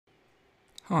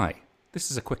Hi,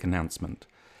 this is a quick announcement.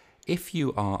 If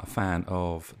you are a fan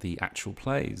of the actual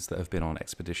plays that have been on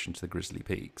Expedition to the Grizzly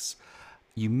Peaks,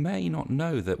 you may not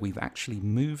know that we've actually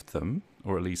moved them,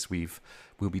 or at least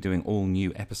we'll be doing all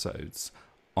new episodes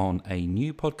on a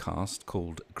new podcast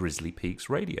called Grizzly Peaks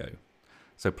Radio.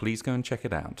 So please go and check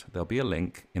it out. There'll be a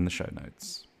link in the show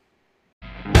notes.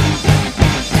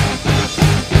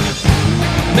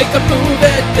 Make a move,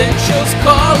 adventures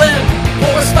calling.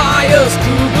 Forest fires,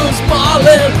 cougars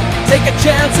mauling. Take a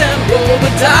chance and roll the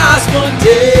dice one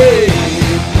day.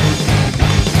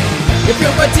 If you're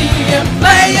a DM,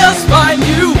 players find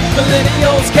you.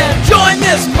 Millennials can join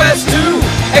this quest too.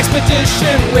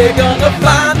 Expedition, we're gonna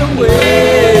find a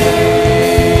way.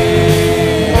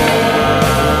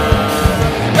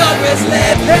 The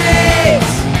Grizzly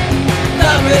Peaks.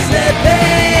 The Grizzly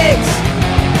Peaks.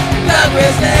 The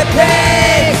Grizzly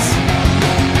Peaks.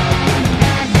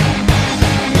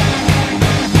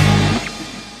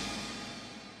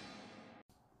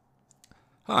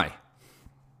 Hi,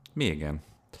 me again.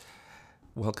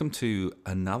 Welcome to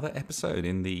another episode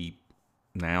in the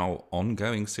now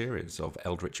ongoing series of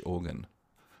Eldritch Organ.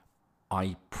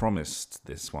 I promised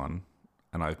this one,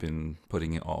 and I've been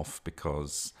putting it off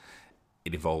because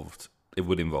has involved, and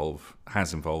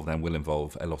will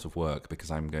involve a lot of work,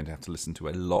 because I'm going to have to listen to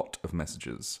a lot of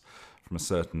messages from a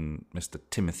certain Mr.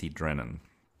 Timothy Drennon,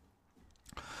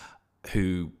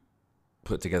 who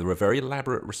put together a very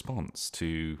elaborate response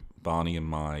to Barney and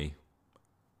my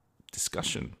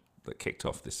discussion that kicked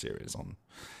off this series on,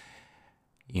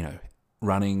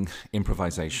 running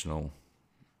improvisational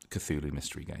Cthulhu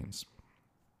mystery games.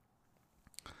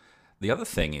 The other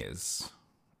thing is,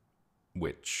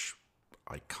 which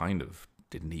I kind of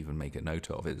didn't even make a note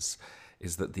of, is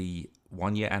that the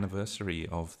 1 year anniversary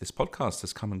of this podcast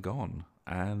has come and gone.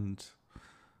 And,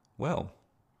 well,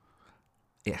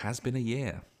 it has been a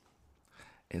year.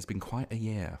 It's been quite a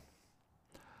year.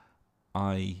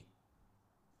 I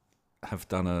have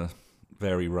done a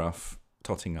very rough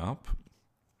totting up.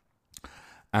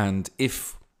 And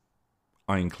if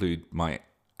I include my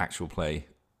actual play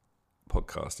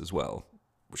podcast as well,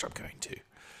 which I'm going to,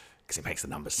 because it makes the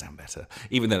numbers sound better,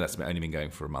 even though that's only been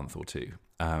going for a month or two,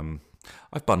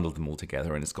 I've bundled them all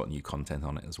together and it's got new content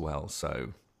on it as well.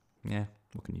 So, yeah,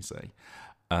 what can you say?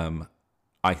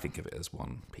 I think of it as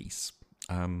one piece.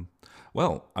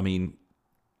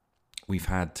 We've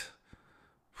had...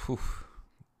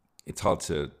 it's hard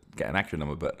to get an accurate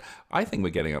number, but I think we're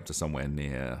getting up to somewhere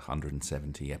near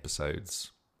 170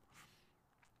 episodes,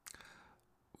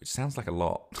 which sounds like a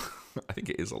lot. I think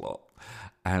it is a lot.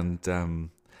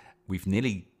 And we've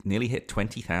nearly hit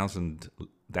 20,000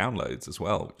 downloads as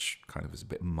well, which kind of is a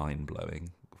bit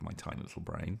mind-blowing for my tiny little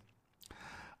brain.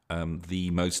 The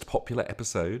most popular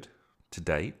episode to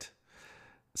date,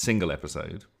 single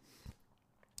episode,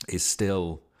 is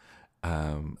still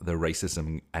the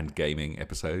racism and gaming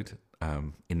episode.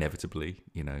 Inevitably,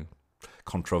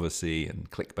 controversy and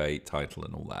clickbait title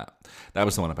and all that. That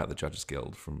was the one about the Judges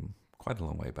Guild from quite a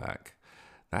long way back.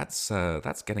 That's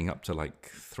getting up to like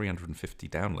 350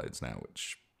 downloads now,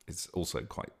 which is also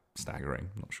quite staggering.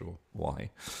 I'm not sure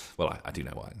why. Well, I do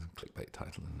know why. Clickbait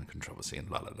title and controversy and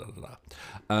blah, blah, blah,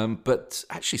 blah. But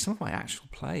actually, a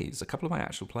couple of my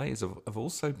actual plays have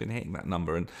also been hitting that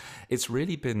number. And it's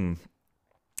really been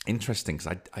interesting,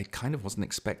 because I kind of wasn't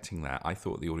expecting that. I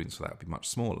thought the audience for that would be much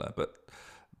smaller, but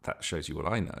that shows you what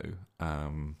I know.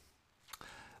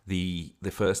 The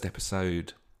first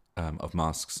episode of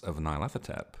Masks of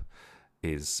Nyarlathotep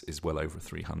is well over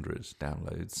 300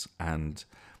 downloads, and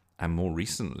more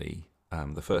recently,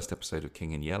 the first episode of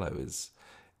King in Yellow is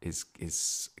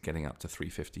getting up to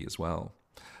 350 as well.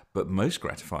 But most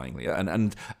gratifyingly,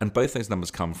 and both those numbers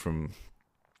come from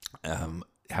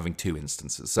having two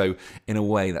instances. So in a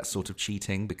way, that's sort of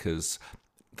cheating, because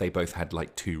they both had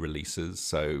like two releases.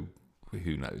 So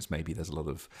who knows? Maybe there's a lot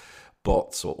of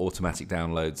bots or automatic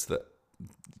downloads that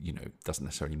doesn't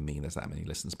necessarily mean there's that many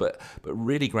listens. But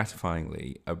really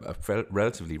gratifyingly, a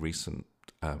relatively recent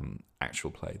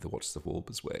actual play, The Watches of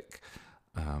Walberswick,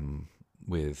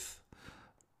 with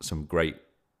some great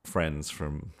friends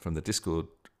from the Discord,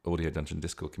 Audio Dungeon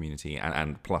Discord community,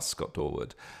 and plus Scott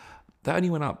Dorwood. That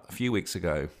only went up a few weeks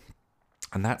ago,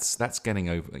 and that's getting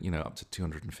over, up to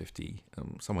 250,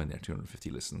 somewhere near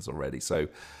 250 listens already. So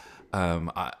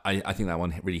I think that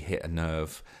one really hit a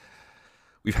nerve.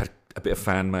 We've had a bit of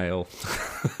fan mail,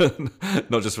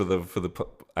 not just for the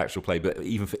actual play, but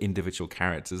even for individual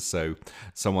characters. So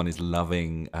someone is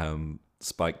loving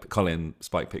Spike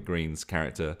Pit Green's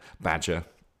character Badger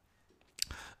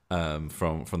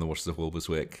from the Watches of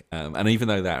Walberswick, and even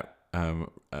though that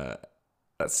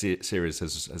series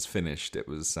has finished, it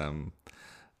was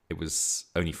it was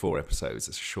only 4 episodes.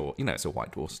 It's short, it's a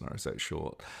White Dwarf scenario, so it's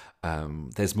short.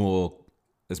 There's more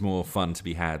fun to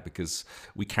be had because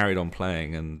we carried on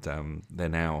playing, and they're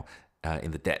now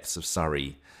in the depths of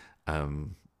Surrey,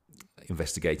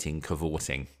 investigating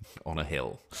cavorting on a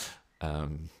hill.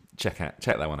 Check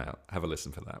that one out. Have a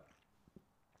listen for that.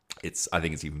 I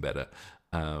think it's even better.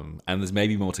 And there's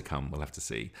maybe more to come. We'll have to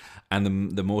see.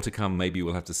 And the more to come, maybe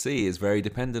we'll have to see, is very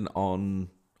dependent on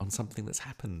something that's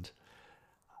happened.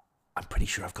 I'm pretty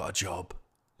sure I've got a job.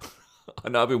 I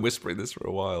know I've been whispering this for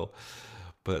a while,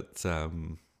 but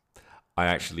I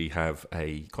actually have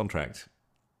a contract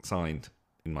signed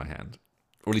in my hand,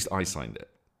 or at least I signed it.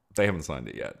 They haven't signed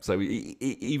it yet. So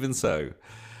even so,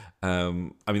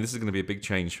 this is going to be a big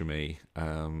change for me,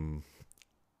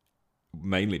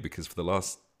 mainly because for the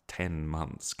last 10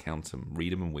 months, count them,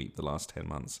 read them and weep, the last 10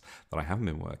 months that I haven't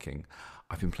been working,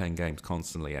 I've been playing games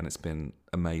constantly, and it's been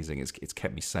amazing. It's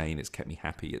kept me sane. It's kept me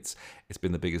happy. It's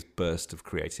been the biggest burst of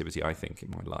creativity, I think,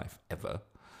 in my life ever,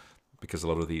 because a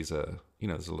lot of these are,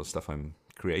 there's a lot of stuff I'm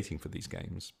creating for these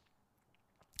games,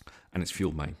 and it's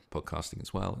fueled my podcasting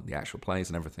as well, and the actual plays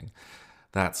and everything.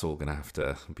 That's all going to have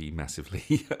to be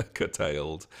massively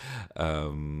curtailed.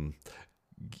 Obviously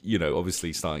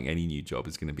starting any new job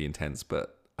is going to be intense,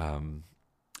 but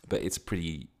it's a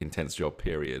pretty intense job,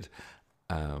 period.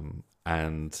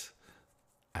 And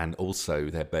also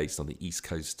they're based on the East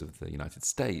Coast of the United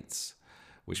States,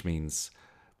 which means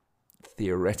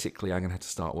theoretically I'm going to have to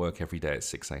start work every day at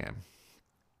 6 a.m.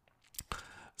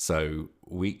 So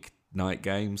weeknight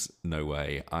games, no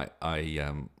way.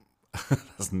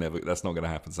 That's not going to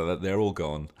happen. So they're all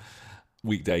gone.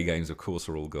 Weekday games, of course,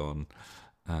 are all gone.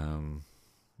 I'm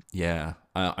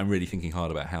really thinking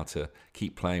hard about how to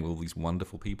keep playing with all these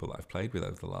wonderful people that I've played with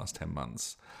over the last 10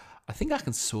 months. I think I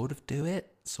can sort of do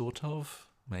it,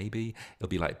 maybe. It'll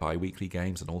be like bi-weekly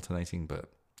games and alternating, but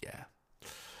yeah.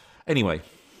 Anyway,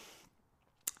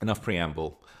 enough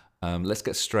preamble. Let's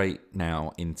get straight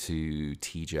now into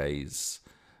TJ's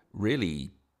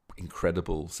really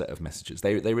incredible set of messages.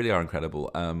 They really are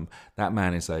incredible. That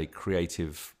man is a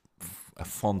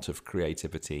font of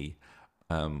creativity.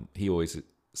 He always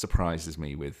surprises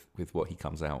me with what he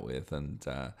comes out with, and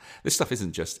this stuff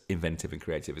isn't just inventive and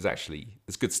creative.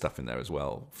 There's good stuff in there as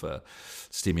well for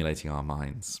stimulating our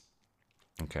minds.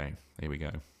 Okay, here we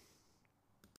go.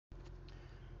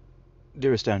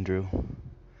 Dearest Andrew,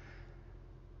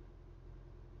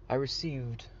 I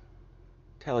received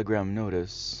telegram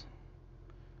notice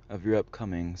of your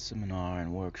upcoming seminar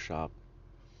and workshop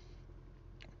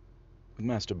with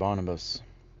Master Barnabas.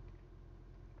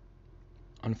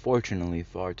 Unfortunately,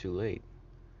 far too late.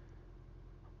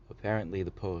 Apparently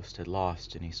the post had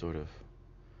lost any sort of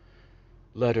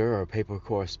letter or paper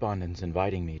correspondence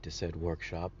inviting me to said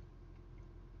workshop.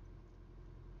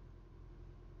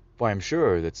 For I am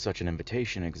sure that such an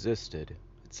invitation existed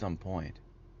at some point,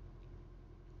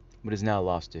 but is now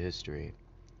lost to history.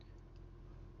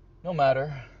 No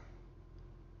matter.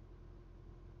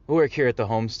 Work here at the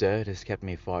homestead has kept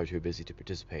me far too busy to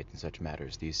participate in such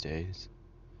matters these days.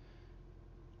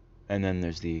 And then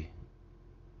there's the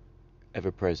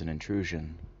ever-present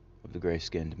intrusion of the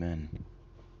gray-skinned men.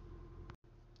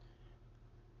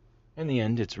 In the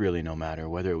end, it's really no matter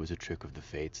whether it was a trick of the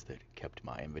fates that kept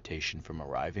my invitation from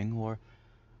arriving, or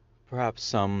perhaps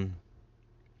some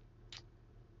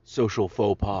social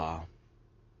faux pas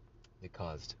that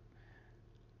caused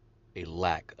a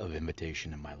lack of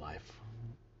invitation in my life.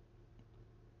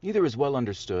 Neither is well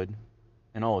understood,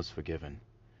 and all is forgiven.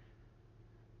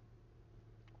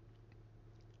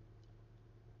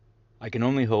 I can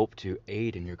only hope to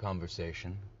aid in your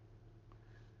conversation,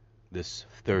 this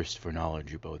thirst for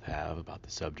knowledge you both have about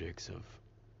the subjects of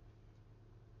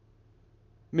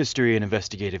mystery and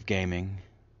investigative gaming,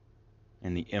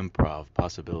 and the improv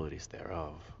possibilities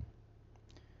thereof,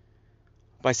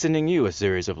 by sending you a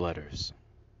series of letters.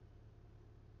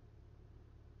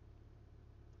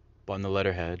 Upon the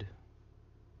letterhead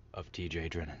of T.J.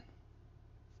 Drennon.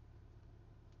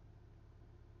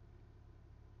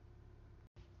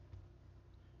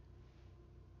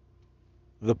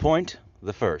 The point,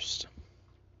 the first.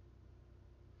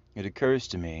 It occurs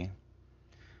to me,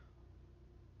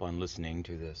 upon listening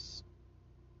to this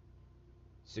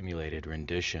simulated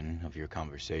rendition of your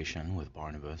conversation with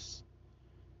Barnabas,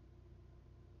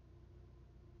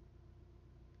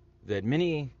 that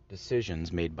many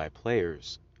decisions made by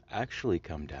players actually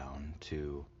come down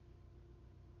to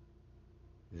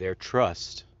their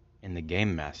trust in the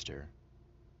game master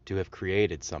to have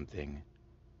created something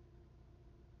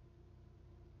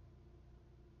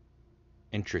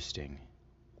interesting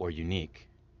or unique,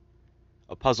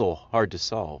 a puzzle hard to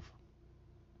solve,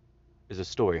 is a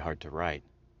story hard to write.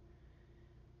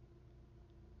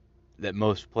 That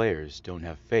most players don't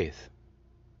have faith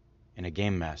in a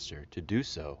game master to do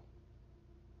so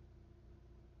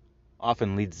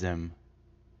often leads them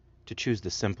to choose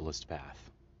the simplest path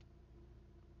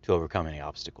to overcome any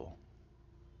obstacle.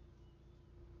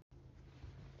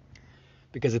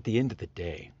 Because at the end of the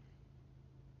day,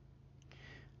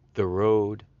 the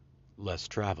road less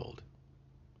traveled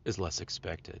is less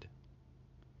expected.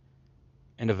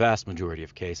 In a vast majority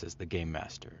of cases, the game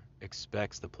master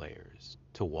expects the players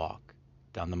to walk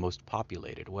down the most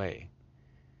populated way.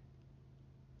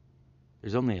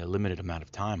 There's only a limited amount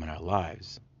of time in our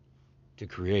lives to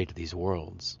create these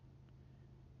worlds,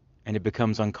 and it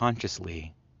becomes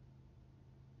unconsciously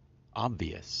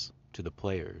obvious to the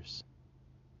players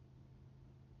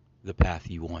the path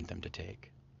you want them to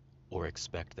take or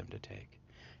expect them to take.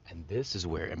 And this is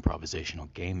where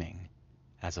improvisational gaming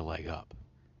has a leg up.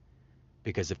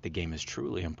 Because if the game is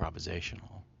truly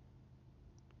improvisational,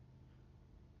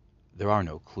 there are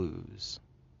no clues,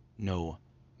 no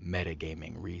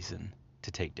metagaming reason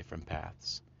to take different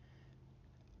paths.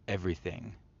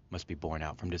 Everything must be borne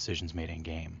out from decisions made in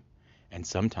game, and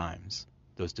sometimes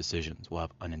those decisions will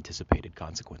have unanticipated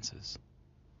consequences.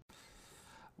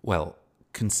 Well,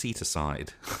 conceit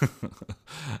aside,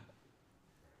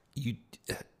 you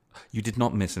did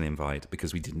not miss an invite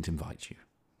because we didn't invite you.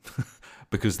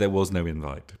 Because there was no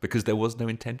invite. Because there was no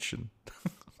intention.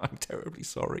 I'm terribly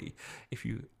sorry if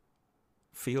you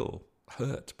feel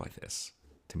hurt by this,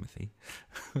 Timothy.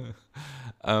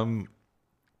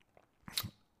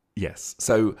 Yes.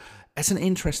 So it's an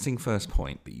interesting first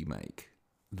point that you make.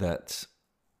 That,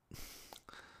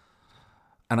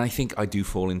 and I think I do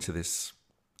fall into this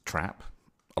trap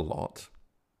a lot,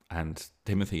 and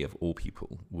Timothy of all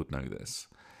people would know this,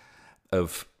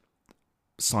 of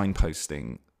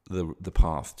signposting the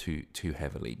path too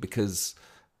heavily, because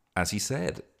as he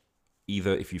said,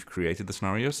 either if you've created the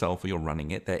scenario yourself or you're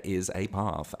running it, there is a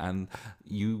path and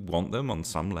you want them on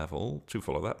some level to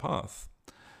follow that path.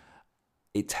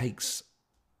 It takes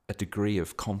a degree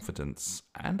of confidence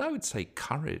and I would say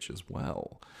courage as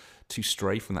well to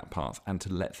stray from that path and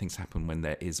to let things happen when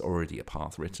there is already a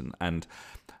path written. And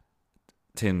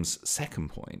Tim's second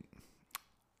point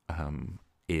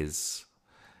is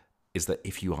that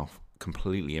if you are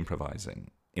completely improvising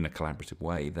in a collaborative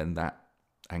way, then that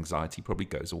anxiety probably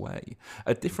goes away.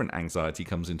 A different anxiety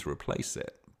comes in to replace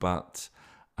it, but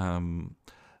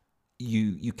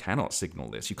you cannot signal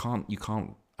this. You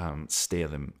can't steer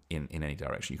them in any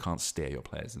direction. You can't steer your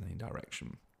players in any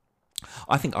direction.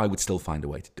 I think I would still find a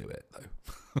way to do it,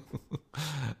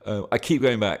 though. I keep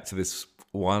going back to this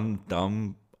one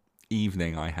dumb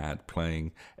evening I had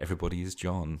playing Everybody is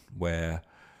John, where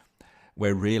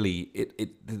really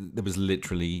there was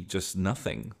literally just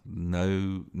nothing,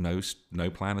 no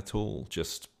plan at all.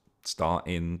 Just start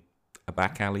in a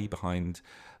back alley behind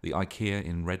the IKEA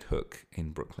in Red Hook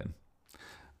in Brooklyn.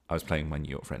 I was playing my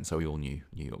New York friend, so we all knew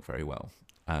New York very well,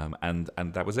 and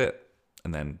that was it.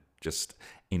 And then just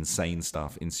insane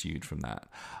stuff ensued from that.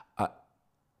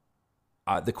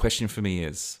 The question for me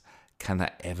is, can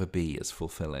that ever be as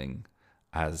fulfilling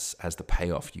as the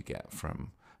payoff you get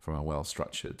from a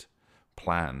well-structured,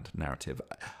 planned narrative?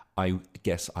 I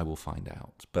guess I will find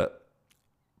out. But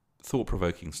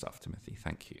thought-provoking stuff, Timothy.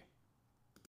 Thank you.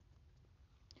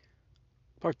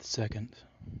 Part the second.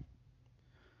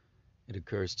 It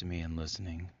occurs to me in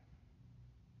listening,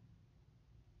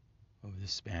 over the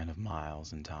span of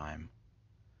miles in time,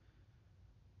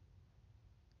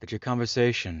 that your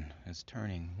conversation is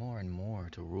turning more and more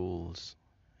to rules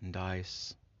and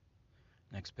dice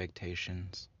and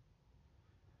expectations.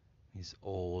 These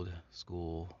old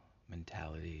school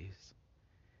mentalities,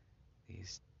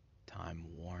 these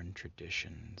time-worn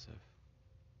traditions of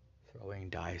throwing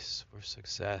dice for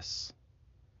success,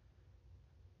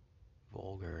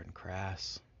 vulgar and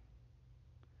crass.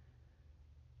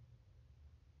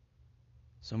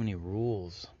 So many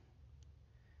rules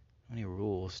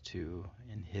to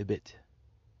inhibit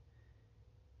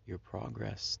your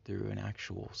progress through an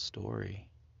actual story,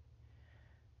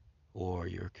 or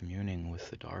you're communing with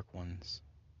the dark ones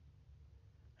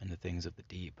and the things of the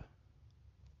deep.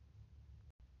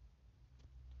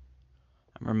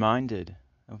 I'm reminded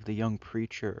of the young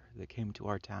preacher that came to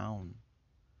our town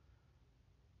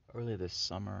early this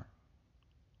summer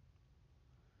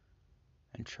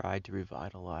and tried to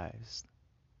revitalize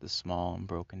the small and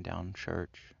broken down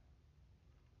church.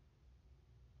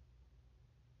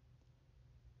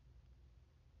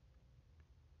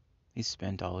 He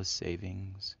spent all his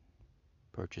savings,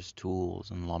 purchased tools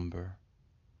and lumber,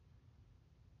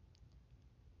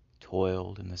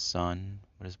 toiled in the sun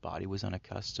but his body was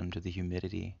unaccustomed to the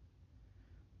humidity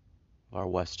of our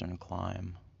western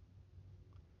clime.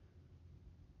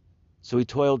 So he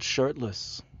toiled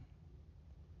shirtless,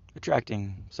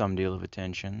 attracting some deal of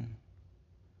attention.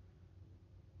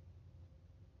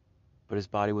 But his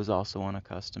body was also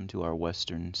unaccustomed to our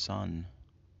western sun,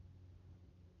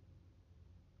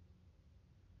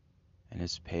 and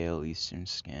his pale eastern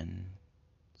skin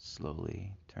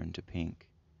slowly turned to pink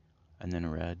and then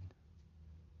red,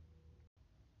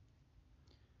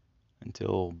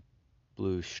 until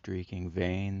blue streaking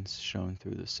veins shone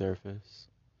through the surface,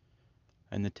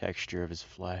 and the texture of his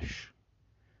flesh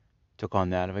took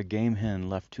on that of a game hen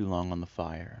left too long on the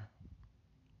fire.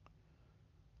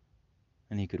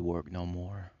 And he could work no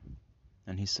more,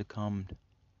 and he succumbed.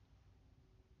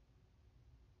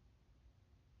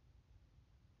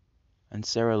 And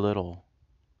Sarah Little,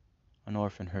 an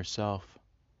orphan herself,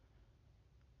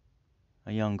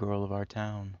 a young girl of our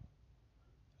town,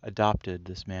 adopted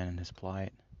this man in his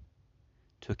plight,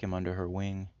 took him under her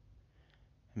wing,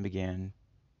 and began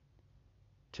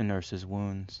to nurse his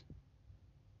wounds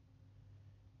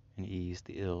and ease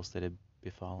the ills that had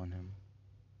befallen him.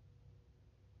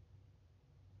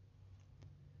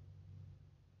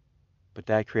 But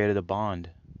that created a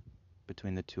bond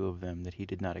between the two of them that he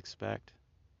did not expect.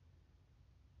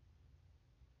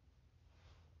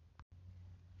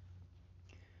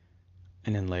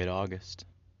 And in late August,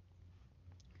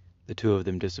 the two of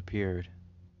them disappeared.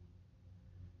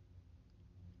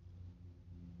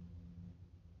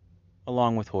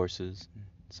 Along with horses,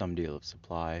 some deal of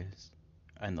supplies,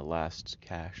 and the last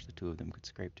cash the two of them could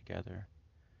scrape together,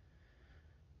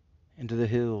 into the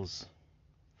hills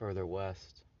further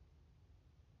west.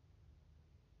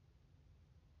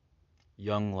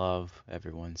 Young love,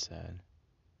 everyone said.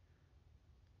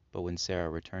 But when Sarah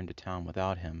returned to town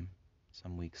without him,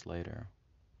 some weeks later,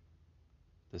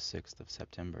 the 6th of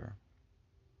September,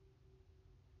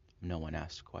 no one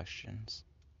asked questions.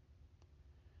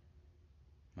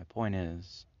 My point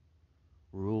is,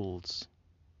 rules,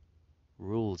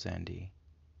 Andy,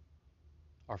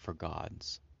 are for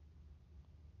gods.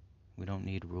 We don't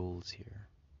need rules here.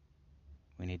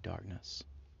 We need darkness.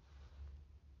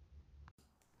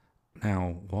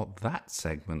 Now, what that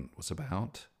segment was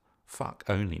about, fuck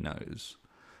only knows.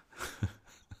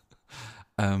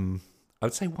 I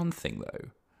would say one thing, though.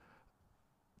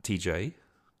 TJ,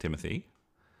 Timothy,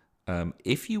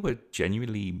 if you were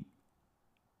genuinely,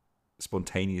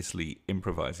 spontaneously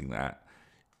improvising that,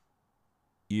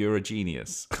 you're a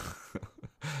genius.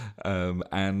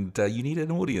 And you need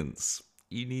an audience.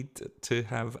 You need to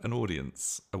have an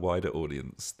audience, a wider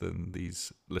audience than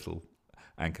these little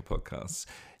anchor podcasts.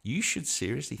 You should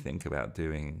seriously think about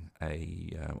doing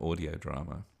a audio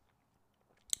drama.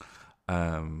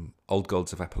 Old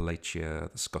Gods of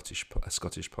Appalachia, a Scottish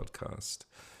podcast.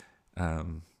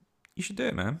 You should do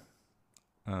it, man.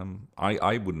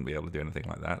 I wouldn't be able to do anything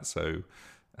like that, so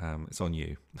it's on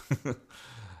you.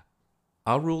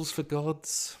 Our rules for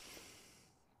gods?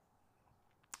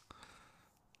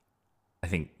 I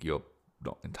think you're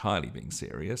not entirely being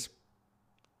serious,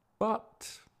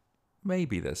 but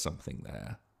maybe there's something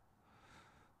there.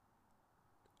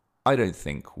 I don't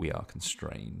think we are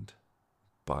constrained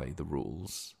by the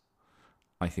rules.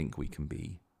 I think we can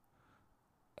be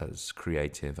as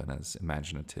creative and as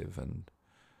imaginative and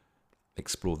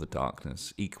explore the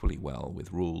darkness equally well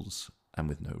with rules and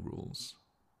with no rules.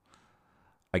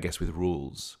 I guess with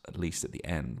rules, at least at the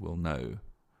end, we'll know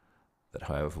that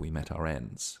however we met our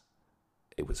ends,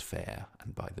 it was fair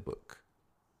and by the book.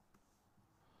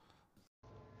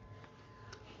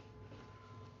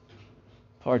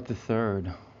 Part the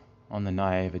third, on the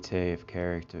naivete of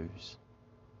characters.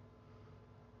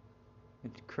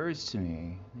 It occurs to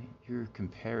me that your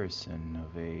comparison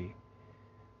of a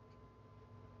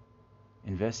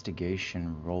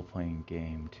investigation role-playing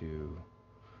game to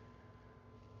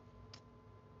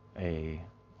a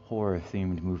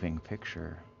horror-themed moving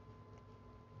picture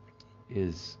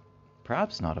is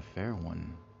perhaps not a fair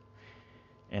one,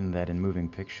 in that in moving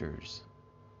pictures,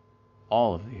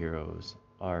 all of the heroes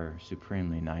are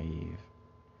supremely naive,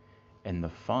 and the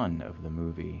fun of the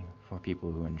movie for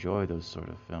people who enjoy those sort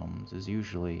of films is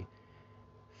usually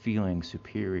feeling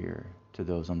superior to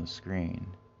those on the screen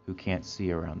who can't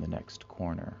see around the next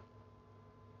corner.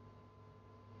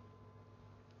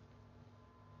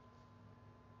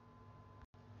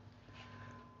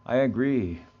 I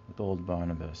agree with old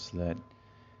Barnabas that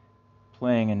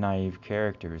playing a naive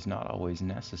character is not always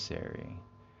necessary,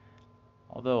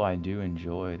 although I do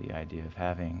enjoy the idea of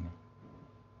having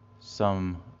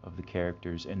some of the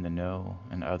characters in the know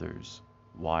and others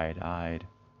wide-eyed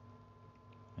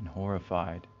and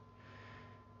horrified.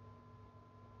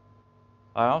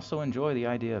 I also enjoy the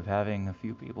idea of having a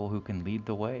few people who can lead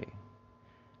the way,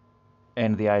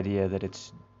 and the idea that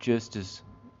it's just as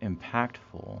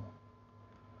impactful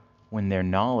when their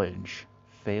knowledge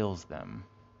fails them.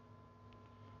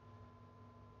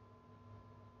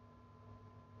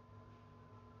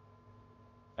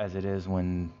 As it is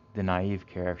when the naive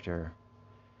character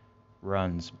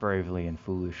runs bravely and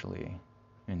foolishly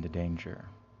into danger.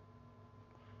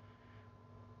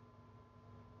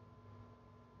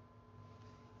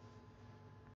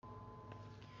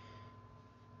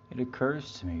 It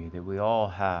occurs to me that we all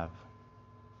have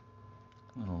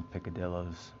little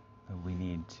picadillos that we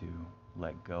need to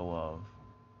let go of.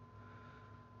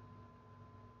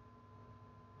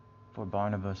 For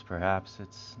Barnabas, perhaps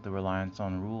it's the reliance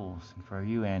on rules. And for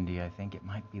you, Andy, I think it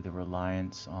might be the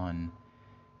reliance on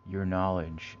your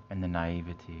knowledge and the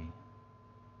naivety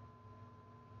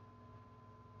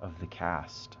of the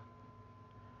cast.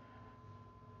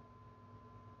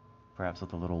 Perhaps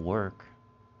with a little work,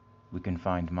 we can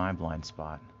find my blind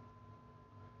spot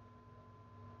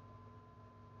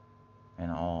and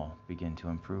all begin to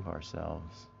improve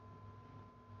ourselves,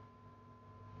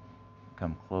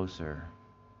 come closer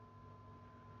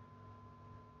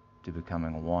to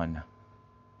becoming one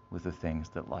with the things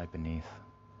that lie beneath.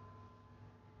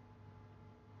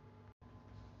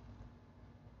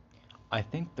 I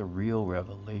think the real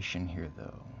revelation here,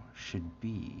 though, should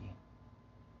be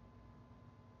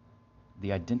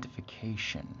the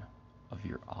identification of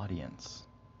your audience.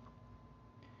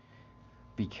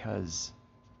 Because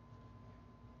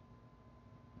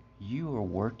you are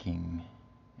working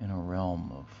in a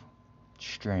realm of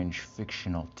strange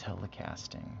fictional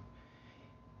telecasting.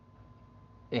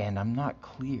 And I'm not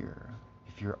clear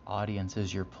if your audience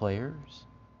is your players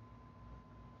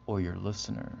or your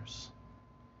listeners.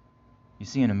 You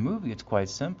see, in a movie, it's quite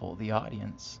simple. The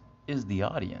audience is the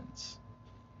audience.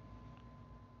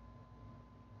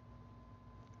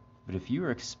 But if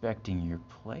you're expecting your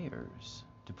players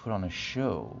to put on a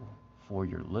show for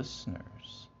your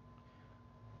listeners,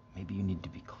 maybe you need to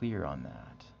be clear on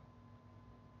that.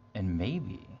 And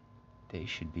maybe they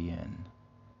should be in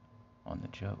on the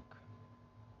joke.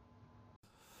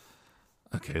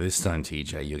 Okay, this time,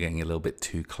 TJ, you're getting a little bit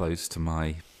too close to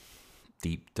my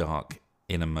deep, dark,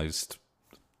 innermost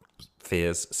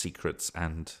fears, secrets,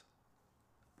 and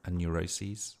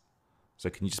neuroses. So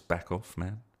can you just back off,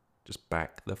 man? Just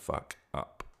back the fuck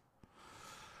up.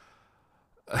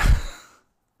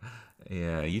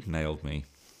 Yeah, you nailed me.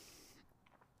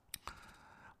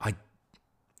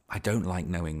 I don't like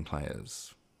knowing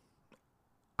players.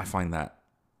 I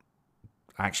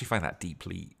actually find that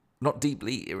not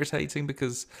deeply irritating,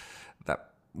 because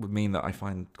that would mean that I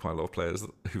find quite a lot of players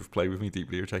who've played with me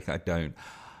deeply irritating. I don't.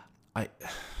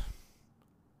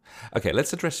 Okay,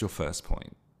 let's address your first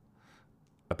point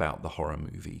about the horror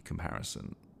movie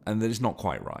comparison. And that is not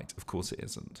quite right. Of course it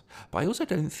isn't. But I also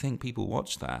don't think people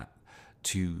watch that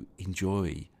to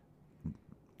enjoy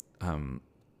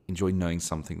knowing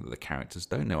something that the characters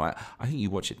don't know. I think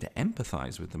you watch it to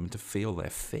empathize with them and to feel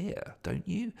their fear, don't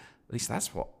you? At least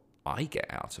that's what I get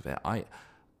out of it. I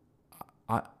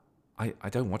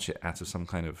don't watch it out of some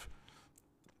kind of,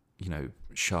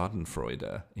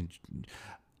 Schadenfreude.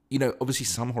 Obviously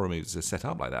some horror movies are set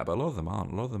up like that, but a lot of them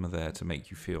aren't. A lot of them are there to make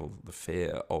you feel the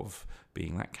fear of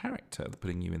being that character,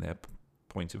 putting you in their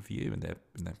point of view, in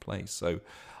their place. So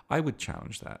I would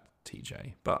challenge that,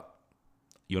 TJ, but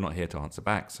you're not here to answer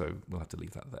back, so we'll have to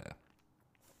leave that there.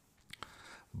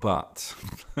 But,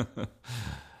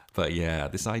 but yeah,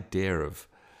 this idea of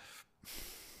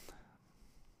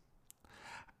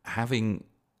having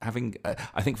I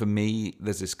think for me,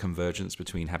 there's this convergence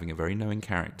between having a very knowing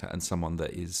character and someone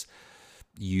that is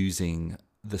using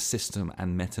the system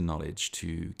and meta knowledge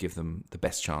to give them the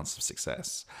best chance of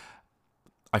success.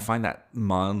 I find that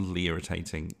mildly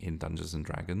irritating in Dungeons and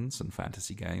Dragons and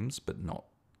fantasy games, but not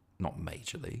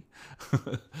majorly.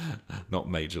 Not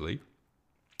majorly.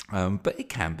 But it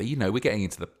can be. We're getting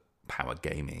into the power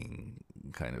gaming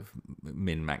kind of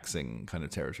min-maxing kind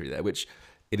of territory there, which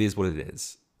it is what it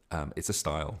is. It's a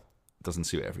style. It doesn't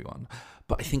suit everyone.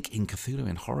 But I think in Cthulhu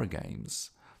and horror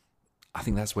games, I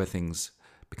think that's where things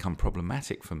become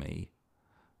problematic for me,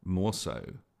 more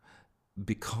so,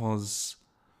 because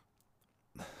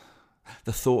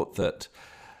the thought that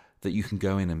you can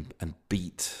go in and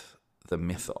beat the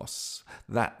mythos,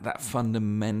 that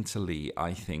fundamentally,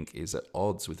 I think, is at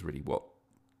odds with really what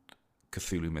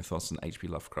Cthulhu mythos and H.P.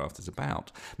 Lovecraft is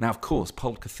about. Now, of course,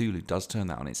 Pulp Cthulhu does turn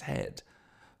that on its head.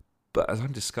 But as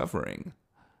I'm discovering,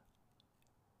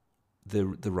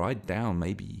 the ride down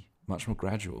may be much more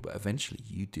gradual, but eventually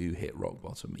you do hit rock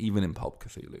bottom, even in Pulp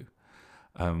Cthulhu.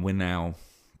 We're now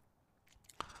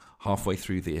halfway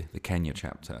through the Kenya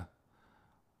chapter,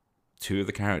 2 of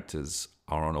the characters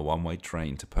are on a one-way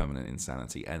train to permanent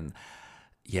insanity, and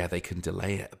yeah, they can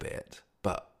delay it a bit,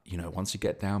 but once you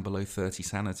get down below 30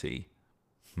 sanity,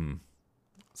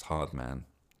 it's hard, man.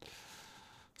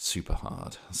 Super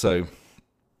hard. So,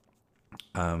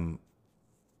 and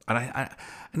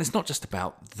it's not just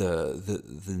about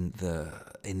the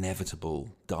inevitable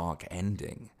dark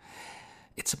ending.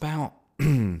 It's about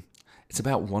it's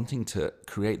about wanting to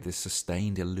create this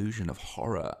sustained illusion of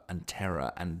horror and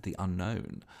terror and the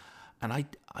unknown. And I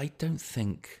don't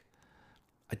think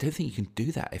you can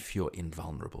do that if you're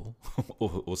invulnerable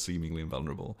or seemingly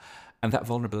invulnerable. And that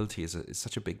vulnerability is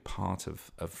such a big part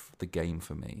of the game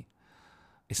for me.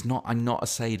 I'm not a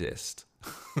sadist.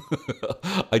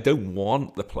 I don't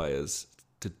want the players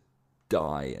to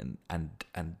die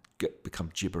and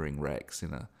become gibbering wrecks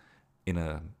in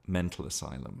a mental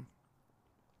asylum.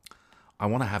 I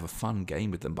want to have a fun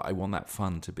game with them, but I want that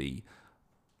fun to be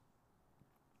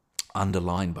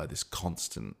underlined by this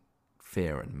constant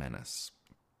fear and menace.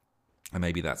 And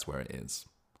maybe that's where it is.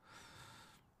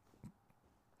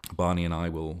 Barney and I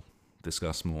will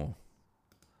discuss more.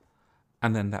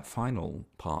 And then that final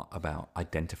part about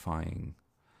identifying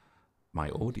my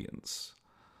audience.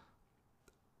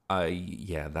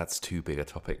 That's too big a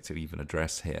topic to even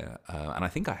address here. And I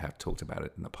think I have talked about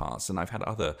it in the past. And I've had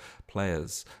other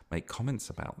players make comments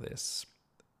about this,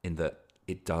 in that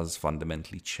it does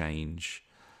fundamentally change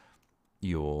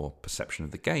your perception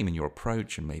of the game and your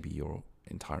approach and maybe your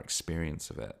entire experience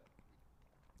of it.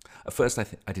 At first, I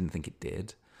didn't think it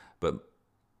did, but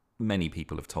many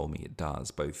people have told me it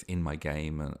does, both in my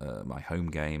game, my home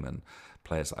game, and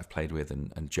players that I've played with,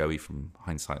 and Joey from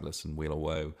Hindsightless and Wheel of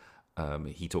Woe.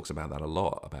 He talks about that a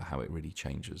lot, about how it really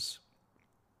changes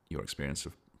your experience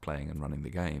of playing and running the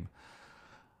game.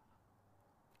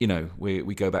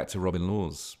 We go back to Robin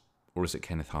Laws, or is it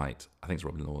Kenneth Haidt? I think it's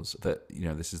Robin Laws. That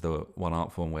this is the one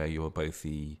art form where you're both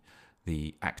the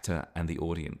actor and the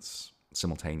audience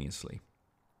simultaneously.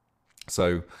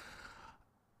 So,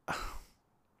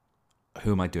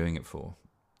 who am I doing it for?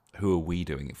 Who are we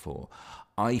doing it for?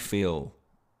 I feel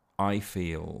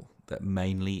that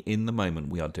mainly in the moment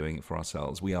we are doing it for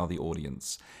ourselves. We are the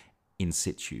audience in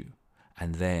situ.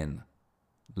 And then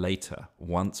later,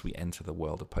 once we enter the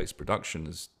world of post-production,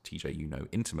 as TJ,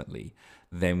 intimately,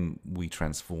 then we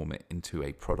transform it into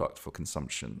a product for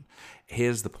consumption.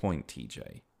 Here's the point,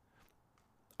 TJ.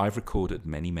 I've recorded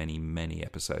many, many, many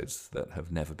episodes that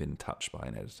have never been touched by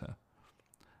an editor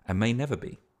and may never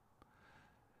be.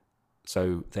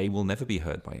 So they will never be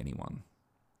heard by anyone.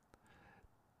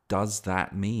 Does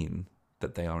that mean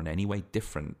that they are in any way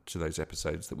different to those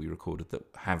episodes that we recorded that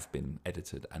have been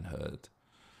edited and heard?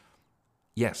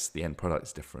 Yes, the end product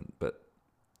is different, but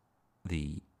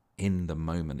the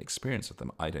in-the-moment experience of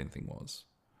them, I don't think was.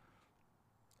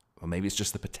 Or maybe it's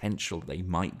just the potential that they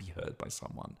might be heard by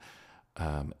someone.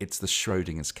 It's the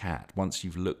Schrodinger's cat. Once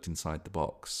you've looked inside the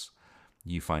box,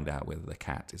 you find out whether the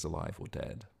cat is alive or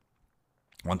dead.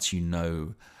 Once you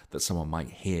know that someone might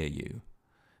hear you,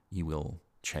 you will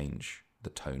change the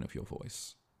tone of your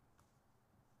voice.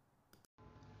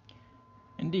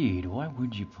 Indeed, why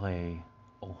would you play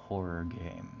a horror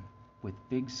game with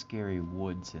big scary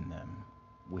woods in them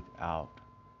without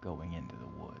going into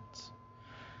the woods?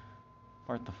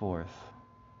 Part the fourth.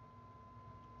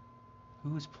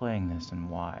 Who's playing this and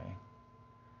why?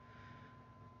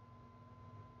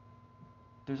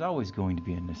 There's always going to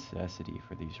be a necessity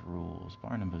for these rules.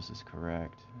 Barnabas is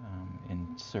correct in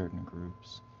certain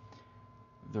groups.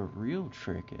 The real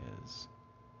trick is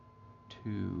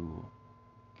to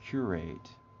curate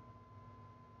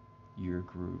your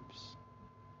groups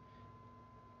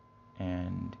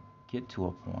and get to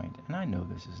a point, and I know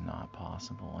this is not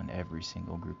possible in every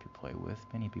single group you play with.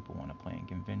 Many people want to play in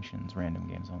conventions, random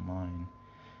games online,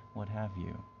 what have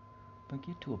you. But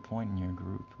get to a point in your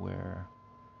group where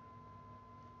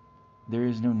there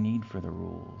is no need for the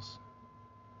rules.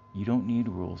 You don't need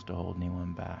rules to hold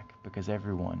anyone back because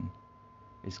everyone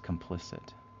is complicit.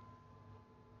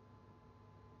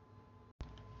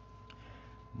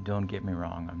 Don't get me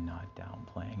wrong, I'm not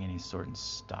downplaying any certain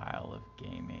style of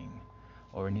gaming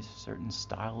or any certain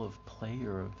style of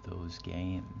player of those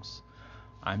games.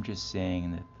 I'm just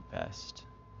saying that the best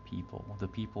people, the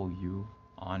people you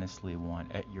honestly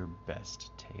want at your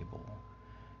best table,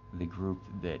 the group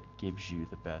that gives you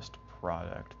the best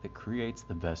product, that creates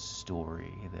the best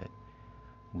story, that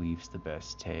weaves the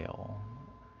best tale,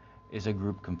 is a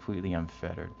group completely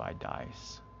unfettered by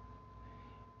dice,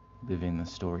 living the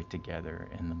story together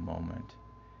in the moment,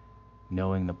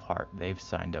 knowing the part they've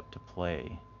signed up to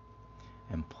play,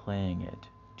 and playing it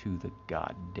to the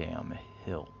goddamn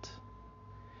hilt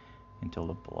until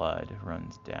the blood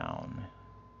runs down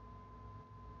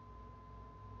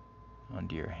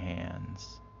onto your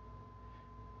hands,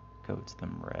 coats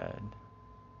them red,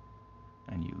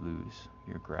 and you lose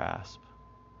your grasp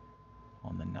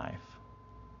on the knife.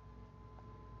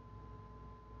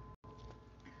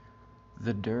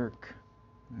 The dirk,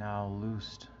 now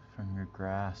loosed from your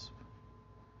grasp,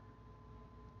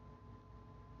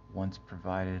 once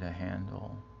provided a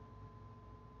handle,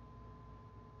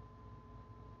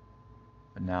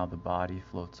 but now the body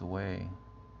floats away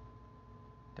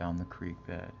down the creek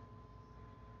bed.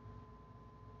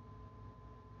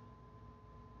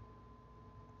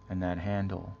 And that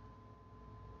handle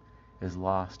is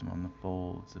lost among the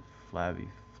folds of flabby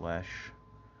flesh.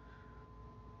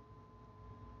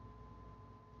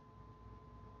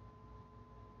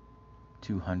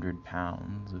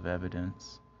 £200 of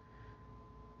evidence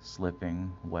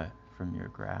slipping wet from your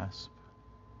grasp.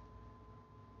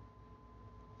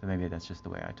 But maybe that's just the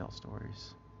way I tell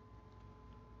stories.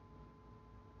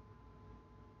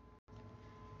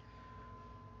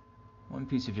 One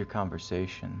piece of your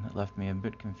conversation that left me a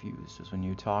bit confused was when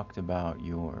you talked about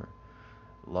your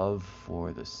love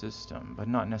for the system, but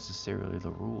not necessarily the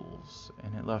rules.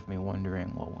 And it left me wondering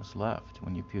what was left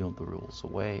when you peeled the rules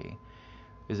away.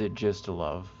 Is it just a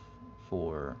love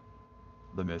for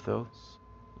the mythos,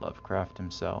 Lovecraft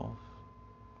himself,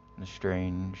 the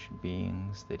strange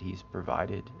beings that he's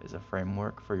provided as a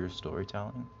framework for your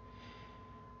storytelling?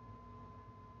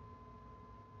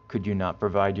 Could you not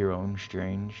provide your own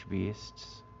strange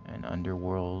beasts and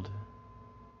underworld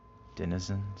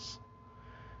denizens?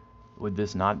 Would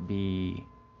this not be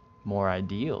more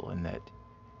ideal in that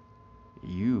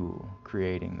you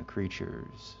creating the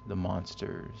creatures, the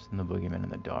monsters, and the boogeymen in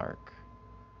the dark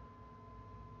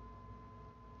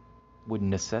would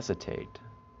necessitate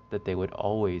that they would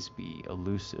always be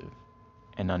elusive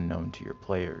and unknown to your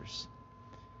players,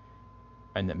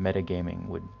 and that metagaming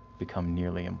would become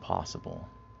nearly impossible?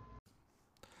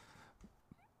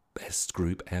 Best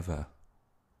group ever.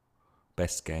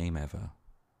 Best game ever.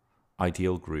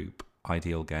 Ideal group,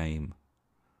 ideal game.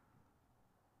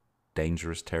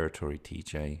 Dangerous territory,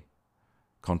 TJ.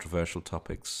 Controversial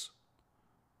topics.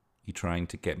 You trying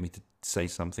to get me to say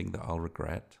something that I'll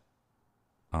regret?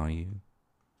 Are you?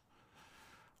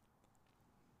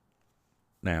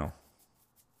 Now,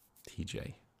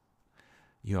 TJ,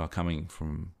 you are coming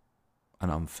from an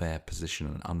unfair position,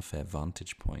 an unfair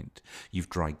vantage point. You've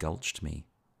dry gulched me.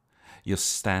 You're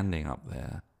standing up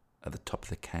there at the top of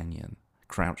the canyon,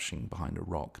 crouching behind a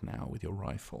rock now with your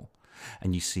rifle,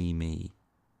 and you see me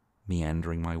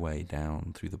meandering my way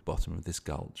down through the bottom of this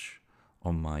gulch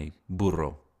on my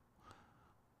burro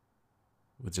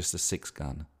with just a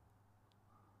 6-gun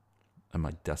and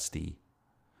my dusty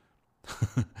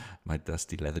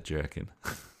leather jerkin.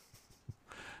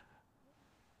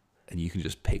 And you can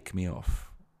just pick me off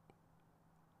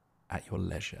at your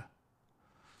leisure.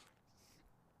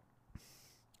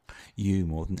 You,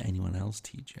 more than anyone else,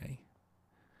 TJ,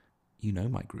 you know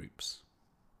my groups.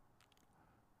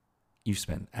 You've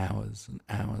spent hours and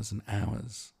hours and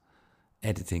hours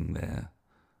editing their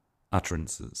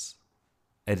utterances,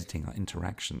 editing our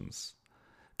interactions,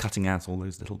 cutting out all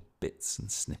those little bits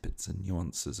and snippets and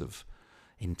nuances of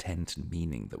intent and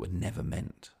meaning that were never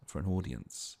meant for an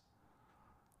audience.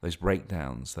 Those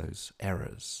breakdowns, those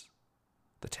errors,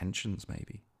 the tensions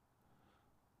maybe.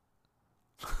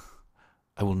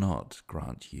 I will not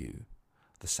grant you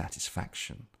the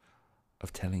satisfaction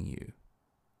of telling you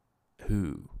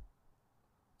who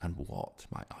and what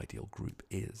my ideal group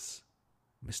is,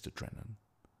 Mr. Drennon.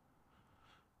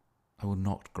 I will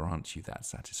not grant you that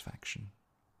satisfaction.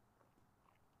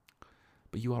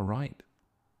 But you are right.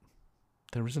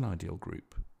 There is an ideal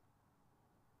group.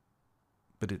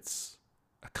 But it's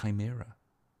a chimera.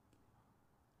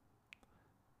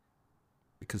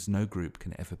 Because no group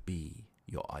can ever be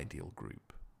your ideal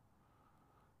group.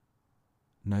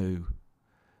 No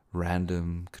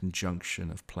random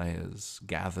conjunction of players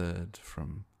gathered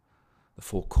from the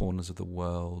four corners of the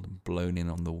world and blown in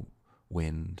on the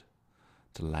wind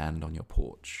to land on your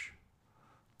porch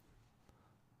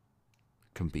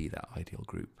can be that ideal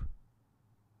group.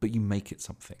 But you make it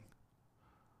something.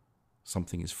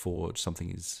 Something is forged,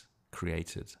 something is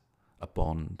created, a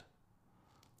bond,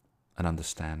 an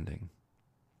understanding.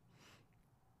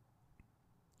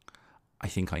 I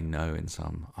think I know in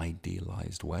some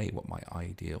idealized way what my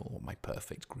ideal, what my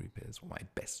perfect group is, what my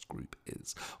best group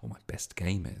is, or my best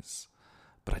game is.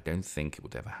 But I don't think it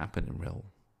would ever happen in real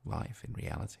life, in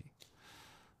reality.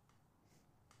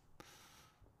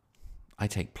 I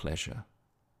take pleasure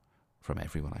from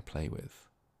everyone I play with.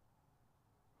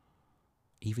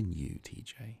 Even you,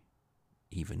 TJ.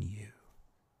 Even you.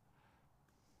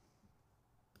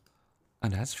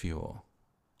 And as for your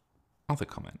other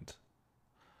comment,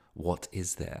 what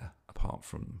is there apart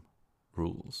from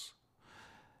rules?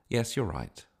 Yes, you're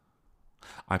right.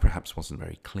 I perhaps wasn't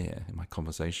very clear in my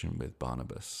conversation with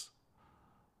Barnabas.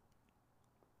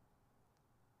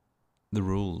 The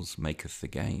rules maketh the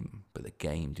game, but the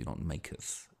game do not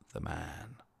maketh the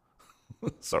man.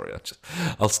 Sorry,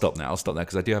 I'll stop now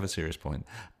because I do have a serious point.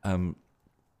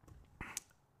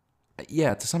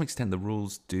 Yeah, to some extent, the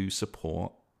rules do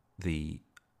support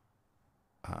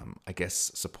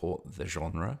support the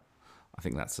genre. I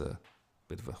think that's a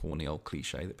bit of a horny old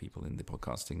cliche that people in the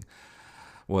podcasting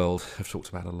world have talked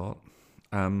about a lot.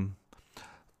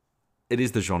 It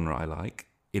is the genre I like.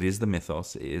 It is the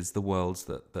mythos. It is the worlds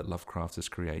that Lovecraft has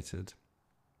created.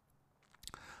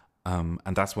 And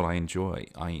that's what I enjoy.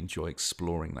 I enjoy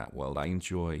exploring that world. I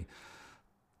enjoy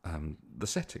the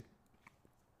setting.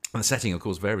 And the setting, of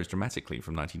course, varies dramatically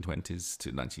from 1920s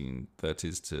to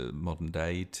 1930s to modern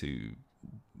day to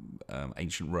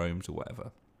ancient Rome to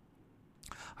whatever.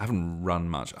 I haven't run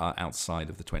much outside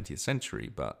of the 20th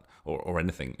century, or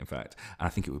anything, in fact. And I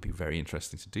think it would be very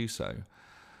interesting to do so.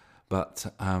 But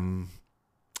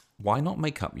why not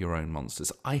make up your own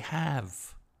monsters? I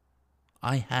have.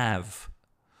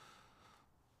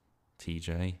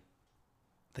 TJ.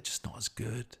 They're just not as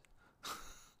good.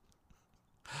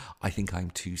 I think I'm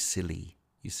too silly,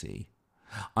 you see.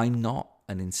 I'm not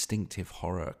an instinctive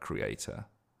horror creator.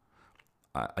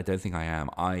 I don't think I am.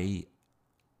 I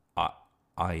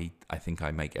think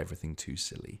I make everything too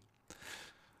silly.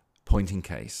 Point in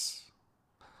case,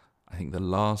 I think the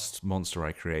last monster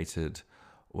I created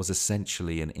was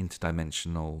essentially an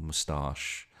interdimensional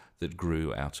moustache that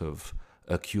grew out of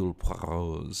Hercule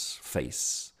Poirot's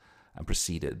face and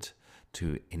proceeded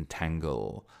to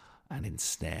entangle and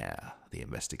ensnare the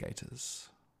investigators.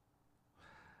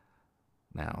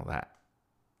 Now, that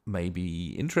may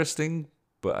be interesting,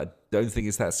 but I don't think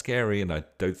it's that scary, and I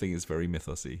don't think it's very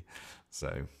mythosy.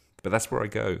 So, but that's where I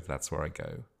go.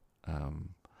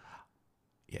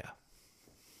 Yeah.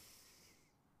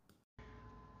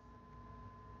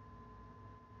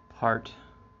 Part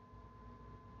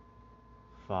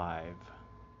 5.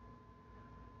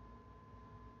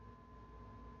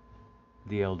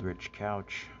 The Eldritch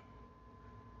Couch.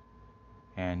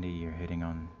 Andy, you're hitting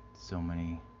on so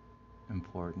many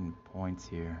important points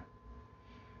here.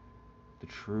 The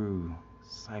true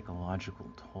psychological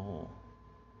toll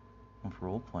of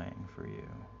role-playing for you,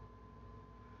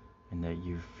 and that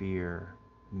you fear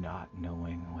not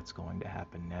knowing what's going to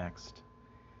happen next.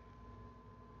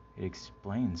 It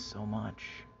explains so much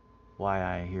why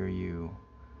I hear you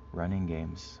running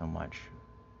games so much,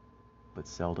 but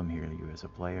seldom hear you as a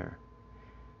player.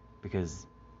 Because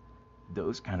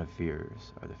those kind of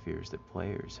fears are the fears that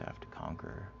players have to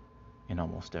conquer in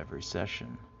almost every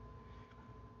session.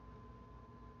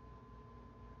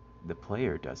 The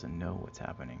player doesn't know what's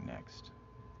happening next,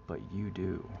 but you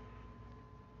do.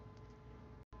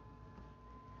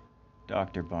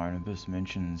 Dr. Barnabas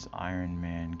mentions Iron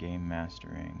Man game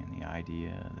mastering and the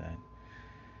idea that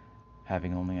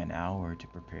having only an hour to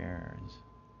prepare is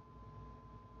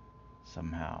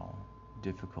somehow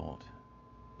difficult,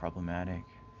 problematic,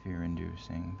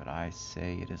 fear-inducing, but I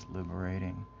say it is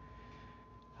liberating.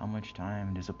 How much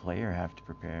time does a player have to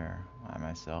prepare? I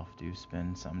myself do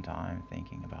spend some time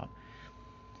thinking about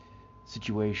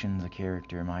situations a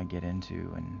character might get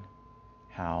into and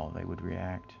how they would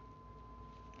react.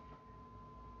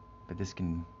 But this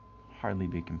can hardly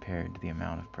be compared to the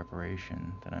amount of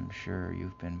preparation that I'm sure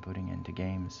you've been putting into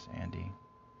games, Andy.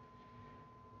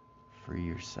 Free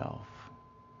yourself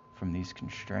from these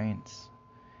constraints,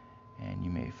 and you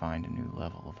may find a new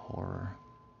level of horror.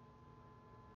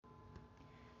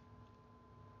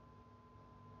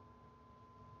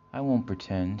 I won't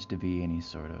pretend to be any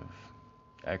sort of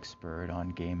expert on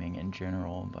gaming in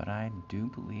general, but I do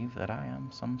believe that I am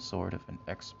some sort of an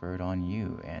expert on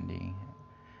you, Andy,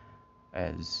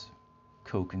 as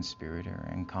co-conspirator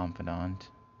and confidant.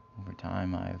 Over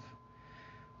time, I've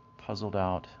puzzled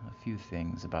out a few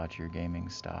things about your gaming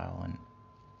style and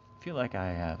feel like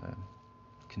I have a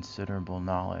considerable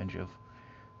knowledge of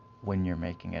when you're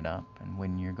making it up and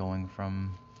when you're going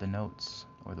from the notes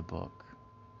or the book.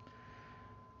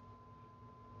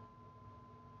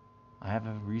 I have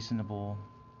a reasonable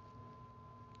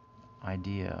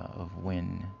idea of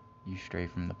when you stray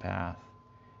from the path,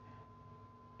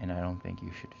 and I don't think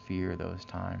you should fear those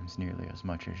times nearly as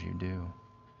much as you do.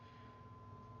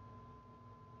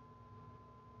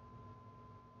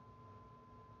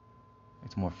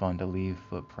 It's more fun to leave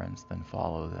footprints than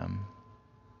follow them.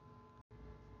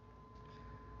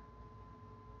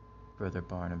 Brother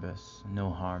Barnabas. No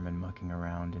harm in mucking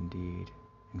around, indeed.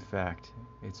 In fact,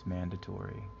 it's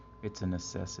mandatory. It's a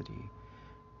necessity.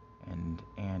 And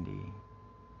Andy,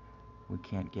 we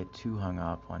can't get too hung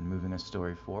up on moving a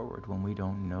story forward when we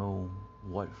don't know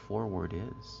what forward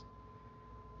is.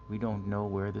 We don't know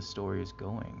where the story is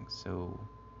going, so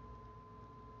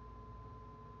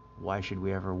why should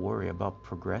we ever worry about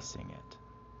progressing it?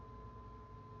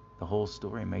 The whole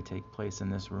story may take place in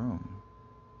this room,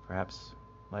 perhaps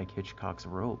like Hitchcock's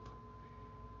rope.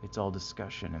 It's all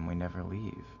discussion and we never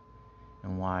leave.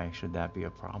 And why should that be a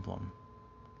problem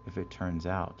if it turns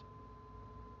out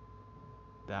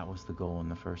that was the goal in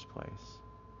the first place?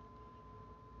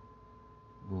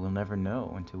 We will never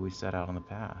know until we set out on the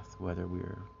path, whether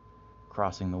we're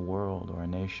crossing the world or a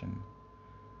nation,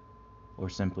 or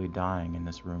simply dying in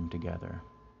this room together.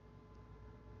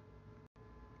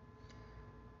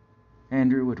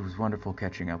 Andrew, it was wonderful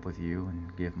catching up with you,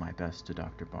 and give my best to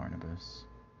Dr. Barnabas.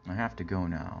 I have to go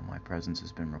now. My presence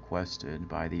has been requested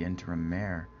by the interim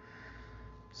mayor.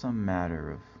 Some matter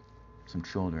of some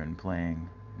children playing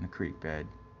in a creek bed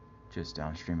just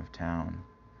downstream of town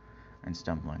and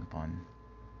stumbling upon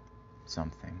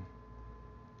something.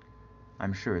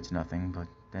 I'm sure it's nothing, but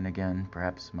then again,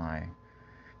 perhaps my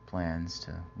plans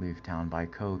to leave town by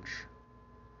coach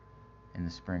in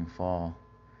the spring-fall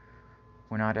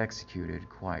were not executed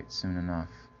quite soon enough.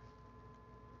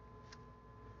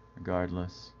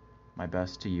 Regardless, my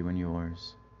best to you and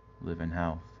yours. Live in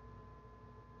health.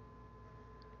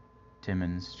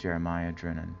 Timon's Jeremiah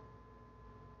Drennon.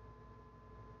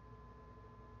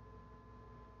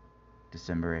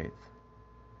 December 8th,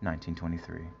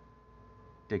 1923.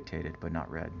 Dictated but not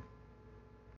read.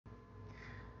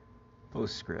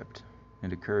 Postscript.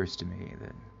 It occurs to me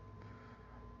that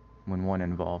when one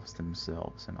involves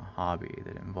themselves in a hobby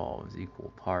that involves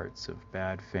equal parts of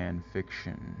bad fan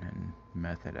fiction and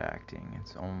method acting,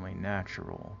 it's only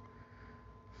natural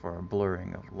for a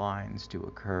blurring of lines to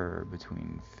occur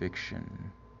between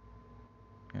fiction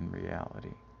and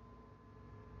reality.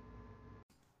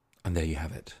 And there you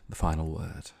have it, the final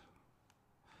word.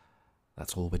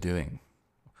 That's all we're doing.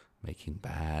 Making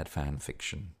bad fan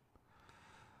fiction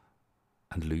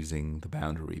and losing the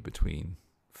boundary between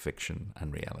fiction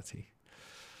and reality.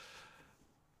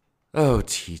 Oh,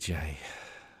 TJ,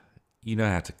 you know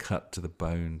how to cut to the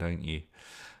bone, don't you?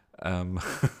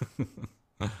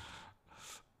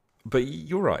 But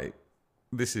you're right.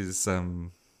 This is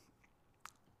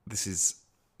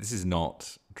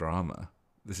not drama.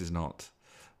 This is not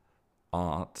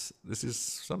art. This is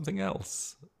something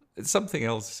else. It's something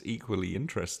else equally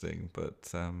interesting,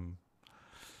 but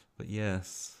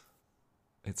yes,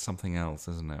 it's something else,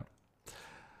 isn't it?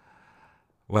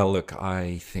 Well, look,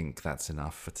 I think that's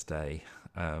enough for today.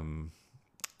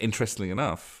 Interestingly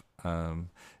enough,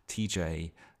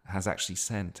 TJ has actually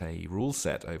sent a rule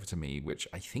set over to me, which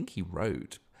I think he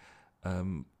wrote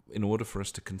in order for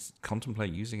us to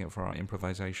contemplate using it for our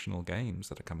improvisational games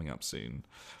that are coming up soon.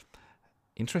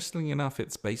 Interestingly enough,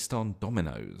 it's based on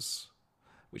dominoes,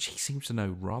 which he seems to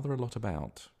know rather a lot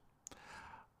about.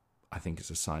 I think it's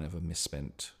a sign of a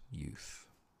misspent youth.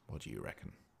 What do you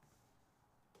reckon?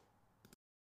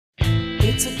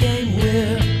 It's a game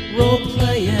we're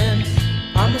role-playing.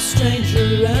 I'm a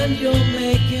stranger and you're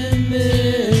making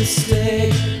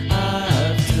mistakes.